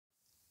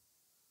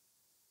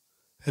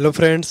Hello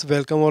friends,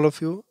 welcome all of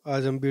you.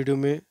 आज हम video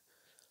में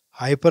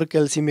hyper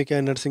calcemic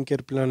nursing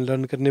care plan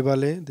learn करने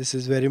वाले हैं। This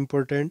is very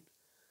important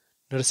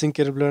nursing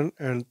care plan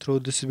and through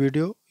this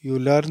video you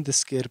learn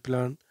this care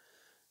plan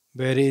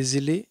very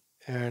easily,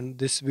 and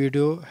this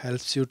video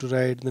helps you to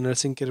write the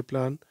nursing care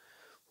plan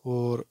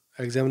for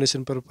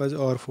examination purpose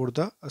or for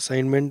the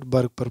assignment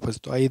work purpose।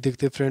 तो आइए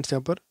देखते हैं friends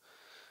यहाँ पर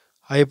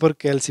hyper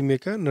calcaemia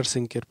का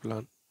nursing care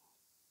plan.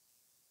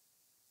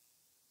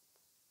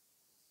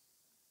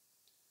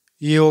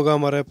 ये होगा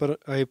हमारा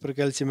हाइपर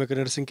कैल्सीमिया का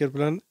नर्सिंग केयर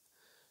प्लान।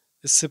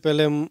 इससे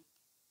पहले हम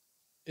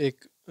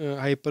एक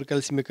हाइपर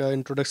कैल्सीमिया का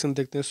इंट्रोडक्शन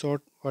देखते हैं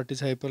short. What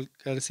is hyper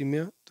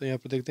calcaemia? तो यहाँ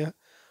पर देखते हैं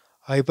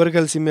हाइपर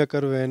कैल्सीमिया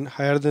कर when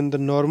higher than the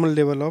normal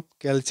level of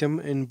calcium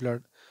in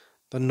blood.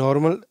 The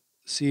normal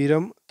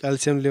serum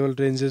calcium level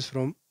ranges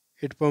from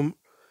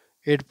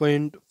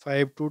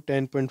 8.5 to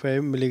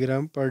 10.5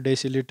 milligram per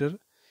deciliter.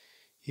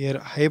 Here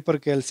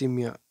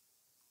hypercalcemia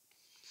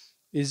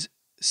is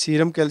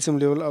serum calcium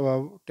level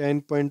above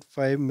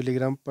 10.5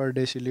 milligram per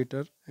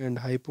deciliter, and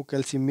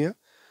hypocalcemia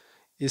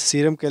is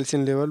serum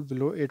calcium level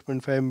below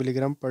 8.5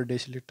 milligram per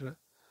deciliter.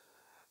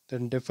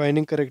 Then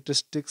defining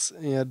characteristics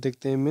here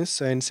देखते हैं में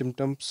sign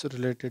symptoms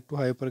related to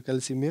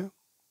hypercalcemia.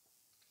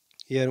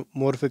 Here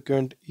more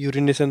frequent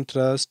urination,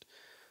 thirst,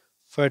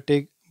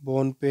 fatigue,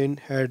 bone pain,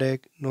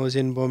 headache,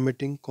 nausea and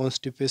vomiting,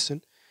 constipation,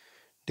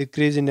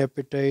 decrease in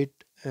appetite,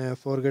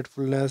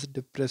 forgetfulness,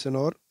 depression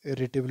or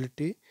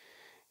irritability,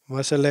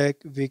 muscle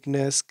ache,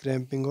 weakness,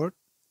 cramping और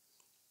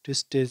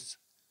twistage।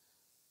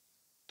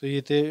 तो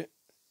ये थे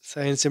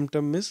sign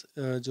symptom means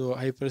जो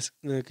hyper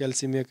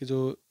calcaemia के जो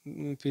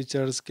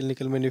features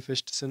clinical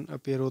manifestation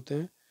appear होते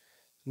हैं।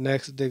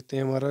 Next देखते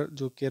हैं हमारा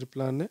जो केयर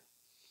प्लान है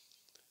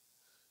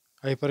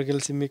हाइपर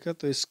कैल्सीमिया का।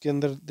 तो इसके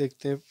अंदर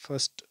देखते हैं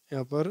फर्स्ट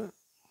यहाँ पर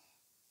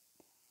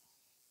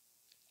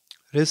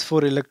risk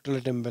for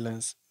electrolyte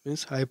imbalance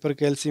means hyper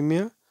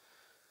calcaemia.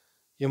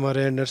 ये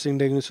हमारे नर्सिंग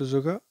डायग्नोसिस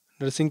होगा।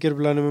 नर्सिंग केयर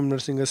प्लान में हम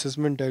नर्सिंग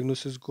असेसमेंट,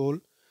 डायग्नोसिस,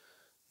 गोल,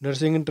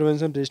 नर्सिंग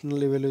इंटरवेंशन,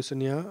 रीजनल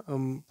एवेल्यूशन यहाँ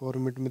हम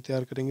फॉर्मेट में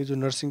तैयार करेंगे। जो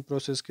नर्सिंग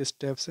प्रोसेस के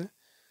स्टेप्स हैं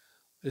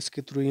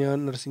इसके थ्रू यहाँ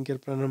नर्सिंग केयर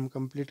प्लान हम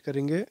कंप्लीट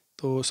करेंगे।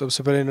 तो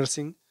सबसे पहले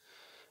नर्सिंग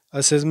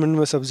असेसमेंट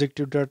में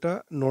subjective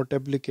data not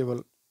applicable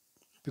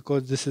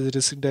because this is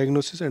risk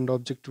diagnosis, and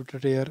objective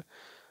data here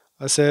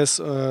assess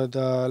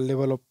the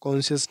level of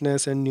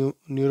consciousness and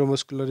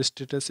neuromuscular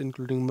status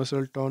including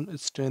muscle tone,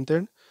 strength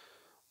and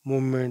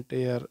movement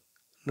here।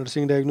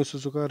 Nursing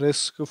diagnosis होगा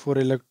risk for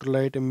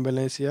electrolyte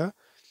imbalance या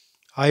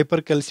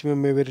hypercalcemia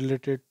may be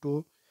related to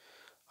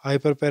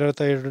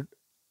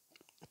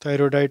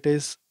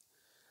hyperparathyroiditis,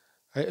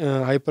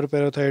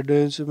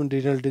 hyperparathyroidism,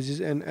 renal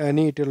disease, and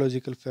any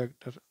etiological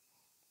factor।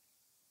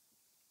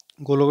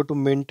 गोल होगा to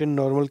maintain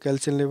normal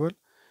calcium level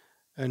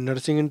and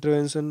nursing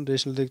intervention.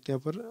 Rational देखते हैं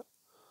यहाँ पर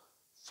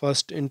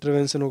first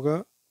intervention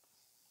होगा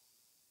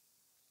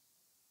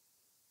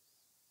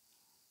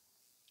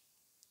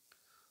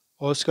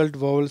ऑस्कल्ट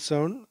vowel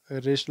sound,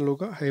 rational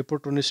होगा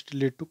हाइपोटोनिसिटी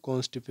lead to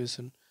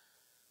constipation.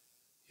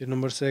 ये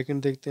number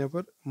second देखते हैं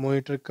यहाँ पर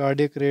monitor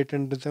cardiac rate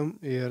and rhythm,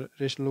 air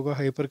rational होगा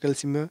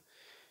hypercalcaemia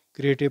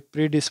create a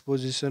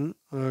predisposition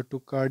to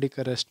cardiac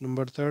arrest।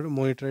 Number third,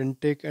 monitor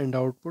intake and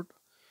output,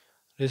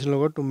 rational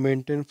होगा to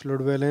maintain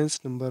fluid balance।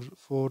 Number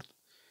fourth,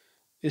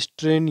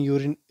 strain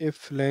urine if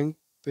flank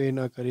pain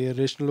occur, ये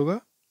rational होगा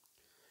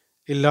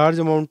a large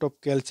amount of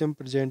calcium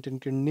present in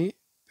kidney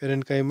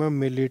parenchyma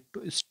may lead to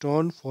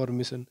stone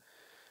formation।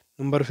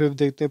 Number fifth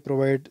देखते हैं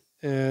provide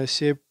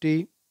safety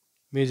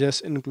measures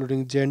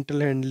including gentle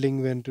handling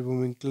when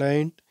removing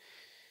client,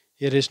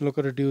 ये rational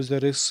का reduce the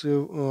risk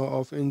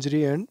of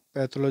injury and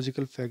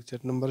pathological fracture।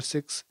 Number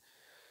six,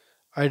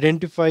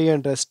 identify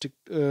and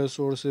restrict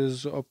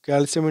sources of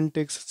calcium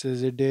intake such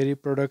as dairy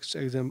products,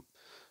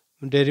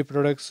 dairy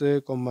products,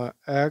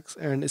 eggs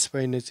and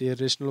spinach, ये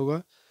rational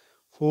होगा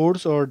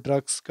foods or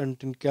drugs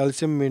contain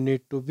calcium may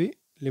need to be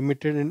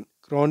limited in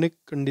chronic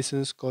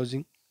conditions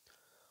causing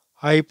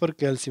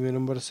hypercalcemia।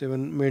 Number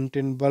seven,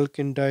 maintain bulk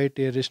in diet,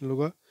 ये rational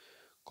होगा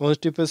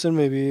constipation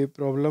may be a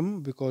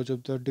problem because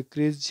of the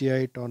decreased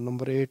GI tone।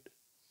 Number eight,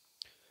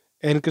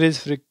 encourage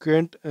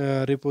frequent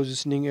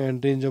repositioning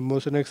and range of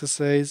motion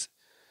exercise,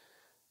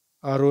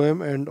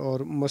 ROM, and or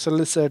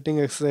muscle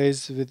setting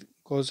exercise with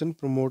caution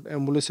promote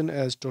emulsion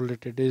as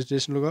tolerated।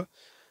 Hesitation होगा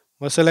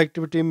muscle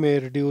activity may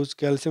reduce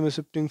calcium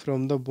shifting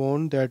from the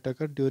bone that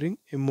occur during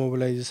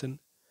immobilization।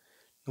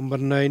 Number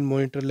nine,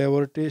 monitor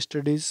laboratory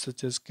studies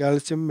such as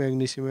calcium,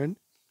 magnesium, and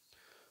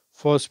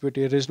phosphate।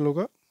 Hesitation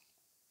होगा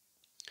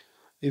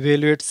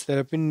evaluates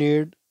therapy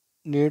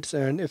needs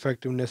and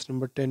effectiveness।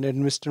 Number 10,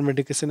 administer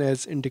medication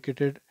as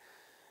indicated,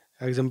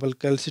 example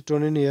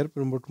calcitonin here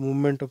promote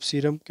movement of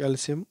serum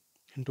calcium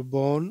into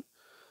bone,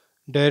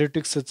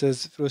 diuretics such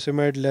as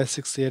furosemide,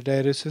 lasix here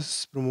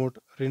diuresis promote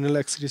renal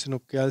excretion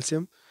of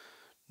calcium।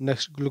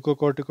 Next,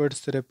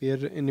 glucocorticoids therapy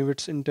here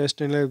inhibits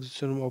intestinal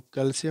absorption of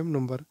calcium।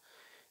 Number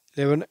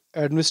 11,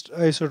 administer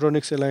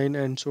isotonic saline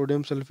and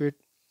sodium sulfate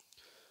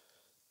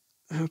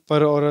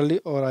पर orally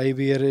और IV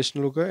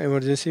rational होगा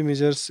emergency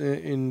measures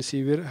in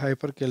severe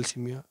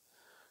hypercalcemia।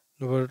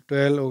 Number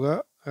 12 होगा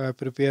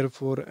prepare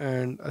for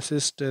and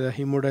assist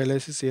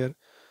hemodialysis here.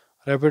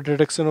 Rapid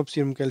reduction of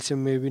serum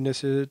calcium may be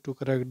necessary to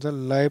correct the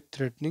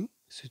life-threatening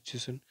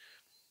situation.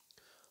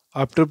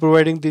 After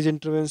providing these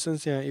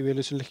interventions, यहाँ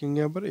evaluation लिखेंगे,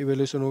 यहाँ पर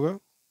evaluation होगा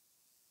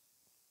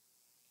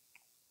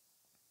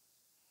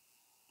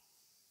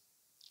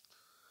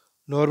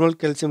normal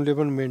calcium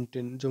level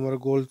maintain. जो हमारा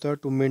गोल था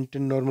to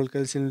maintain normal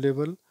calcium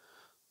level,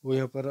 वो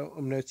यहाँ पर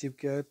हमने अचीव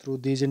किया है थ्रू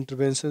दीज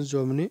इंटरवेंशंस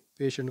जो हमने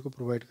पेशेंट को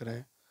प्रोवाइड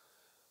कराए.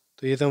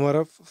 तो ये था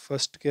हमारा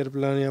फर्स्ट केयर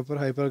प्लान यहाँ पर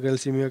हाइपर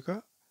कैल्सीमिया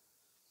का.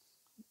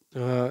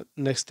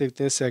 नेक्स्ट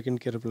देखते हैं सेकंड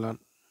केयर प्लान.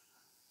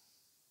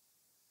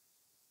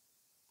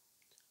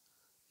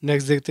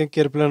 नेक्स्ट देखते हैं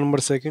care plan number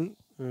second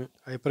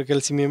hyper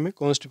calcaemia में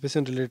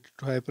constipation related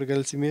to hyper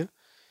calcaemia.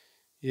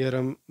 यार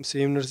हम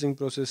same nursing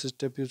process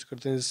step use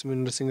करते हैं जिसमें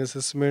nursing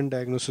assessment,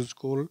 diagnosis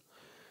goal,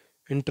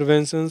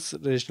 interventions,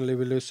 rational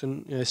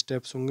evaluation या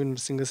स्टेप्स होंगे.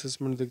 नर्सिंग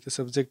असेसमेंट देखते हैं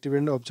सब्जेक्टिव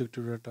एंड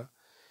ऑब्जेक्टिव डाटा.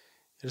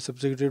 यार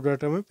सब्जेक्टिव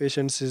डाटा में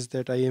patient says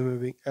that I am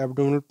having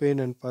abdominal pain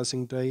and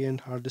passing dry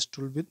and hard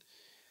stool with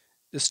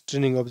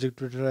straining.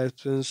 Objective data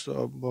absence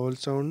of bowel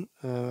sound,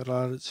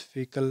 large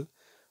faecal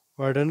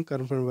burden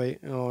confirmed by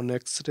on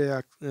X-ray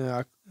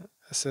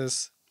assess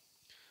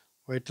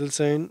vital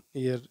sign.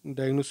 Here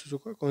diagnosis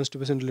होगा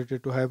constipation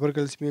related to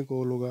hypercalcemia.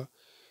 गोल होगा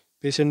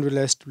patient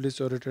will establish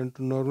or return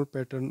to normal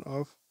pattern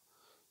of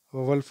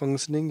bowel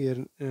functioning.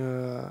 Here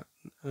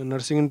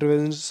nursing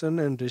intervention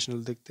and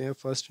rational देखते हैं.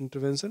 First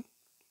intervention,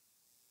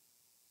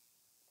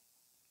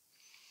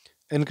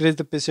 encourage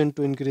the patient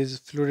to increase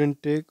fluid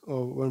intake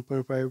of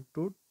 1.5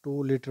 to 2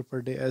 liter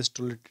per day as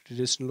tolerated.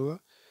 Rational होगा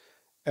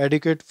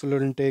adequate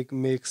fluid intake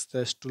makes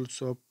the stool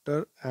softer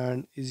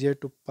and easier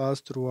to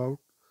pass throughout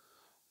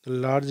the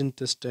large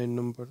intestine.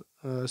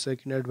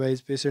 Second,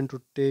 advise patient to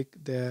take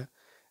the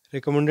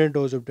recommended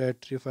dose of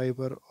dietary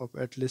fiber of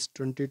at least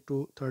 20 to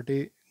 30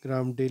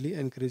 gram daily.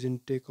 Encourage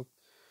intake of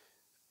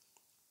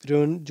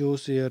prune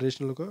juice या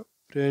rational का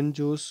prune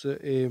juice,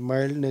 a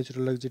mild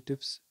natural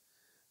laxatives.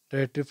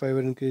 Dietary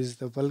fiber increases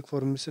the bulk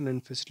formation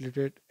and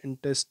facilitate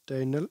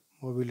intestinal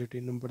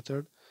mobility. Number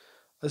third,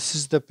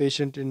 assist the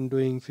patient in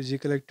doing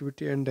physical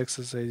activity and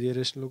exercise. ये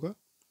rational होगा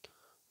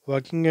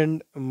walking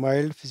and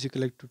mild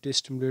physical activity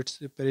stimulates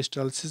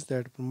peristalsis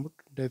that promote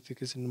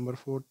defecation. Number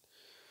four,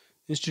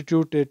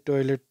 institute a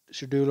toilet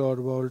schedule or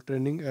bowel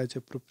training as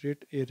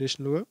appropriate. A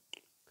rational होगा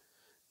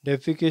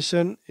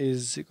defecation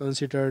is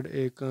considered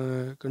a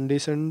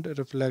conditioned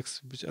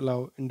reflex which allow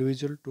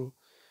individual to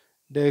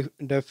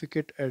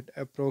defecate at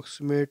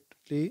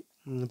approximately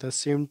the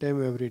same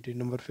time every day.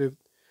 Number five,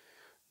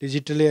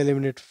 digitally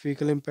eliminate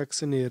fecal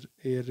impaction.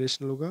 Air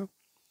rational होगा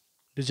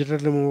digital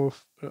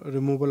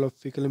removal of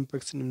fecal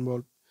impaction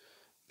involve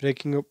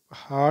breaking up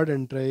hard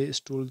and dry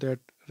stool that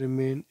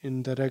remain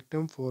in the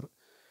rectum for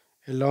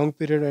a long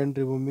period and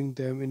removing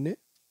them in a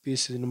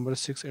pieces. Number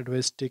six,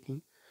 advice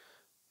taking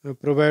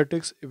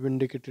probiotics. If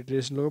indicated,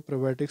 rational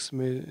probiotics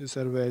may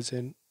serve as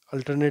an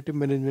alternative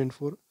management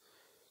for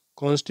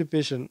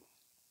constipation.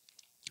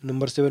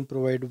 Number seven,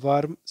 provide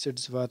warm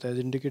sits bath as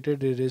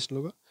indicated.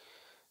 Rational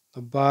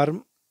the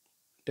warm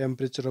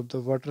temperature of the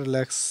water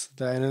relaxes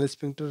the anal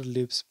sphincter,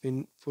 relieves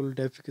painful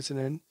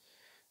defecation and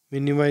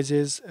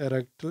minimizes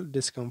rectal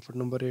discomfort.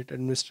 Number 8,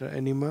 administer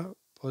enema,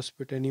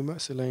 phosphate enema,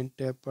 saline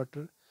tap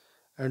water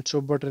and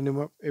soap water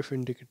enema if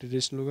indicated.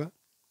 Rational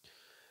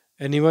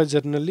enema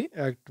generally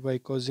act by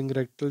causing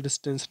rectal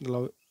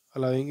distension,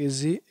 allowing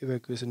easy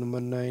evacuation.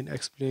 Number 9,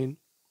 explain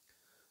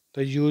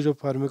the use of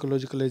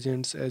pharmacological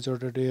agents as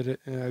ordered here.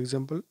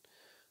 Example,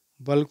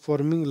 bulk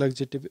forming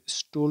laxative,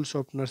 stool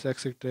softeners,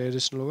 etc.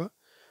 Rational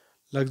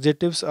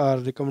laxatives are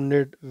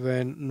recommended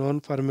when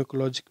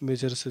non-pharmacologic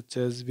measures such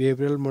as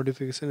behavioral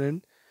modification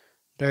and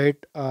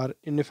diet are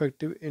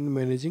ineffective in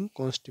managing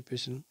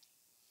constipation.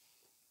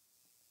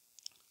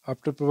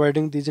 After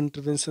providing these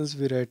interventions,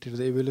 we write here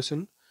the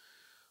evaluation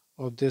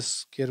of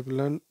this care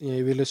plan. यहाँ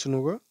evaluation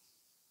होगा.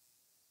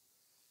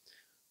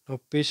 Now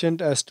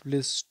patient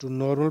established to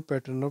normal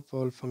pattern of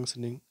bowel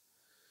functioning.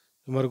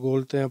 हमारा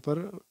गोल था यहाँ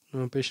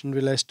पर patient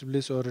will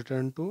establish or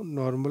return to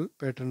normal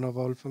pattern of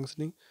bowel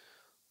functioning.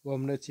 वो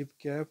हमने achieve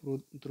किया है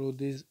थ्रू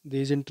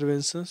दीज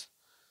इंटरवेंशंस.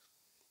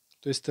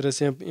 तो इस तरह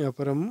से यहाँ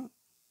पर हम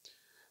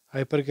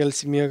हाइपर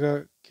कैल्सीमिया का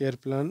केयर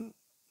प्लान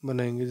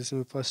बनाएंगे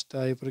जिसमें first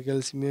hyper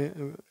calcaemia,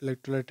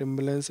 electrolyte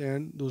imbalance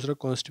and दूसरा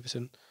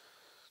कॉन्स्टिपेशन.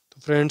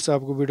 तो फ्रेंड्स,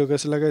 आपको वीडियो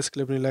कैसा लगा इसके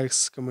लिए अपनी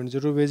लाइक्स कमेंट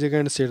जरूर भेजिएगा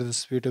and share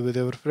this video with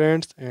our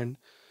friends and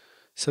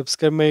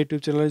subscribe my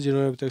YouTube channel.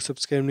 जिन्होंने अभी तक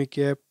सब्सक्राइब नहीं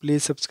किया है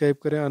प्लीज़ सब्सक्राइब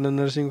करें आनंद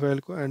नर्सिंग फाइल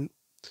को एंड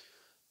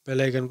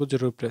बेल आइकन को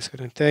जरूर प्रेस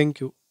करें.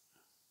 Thank you.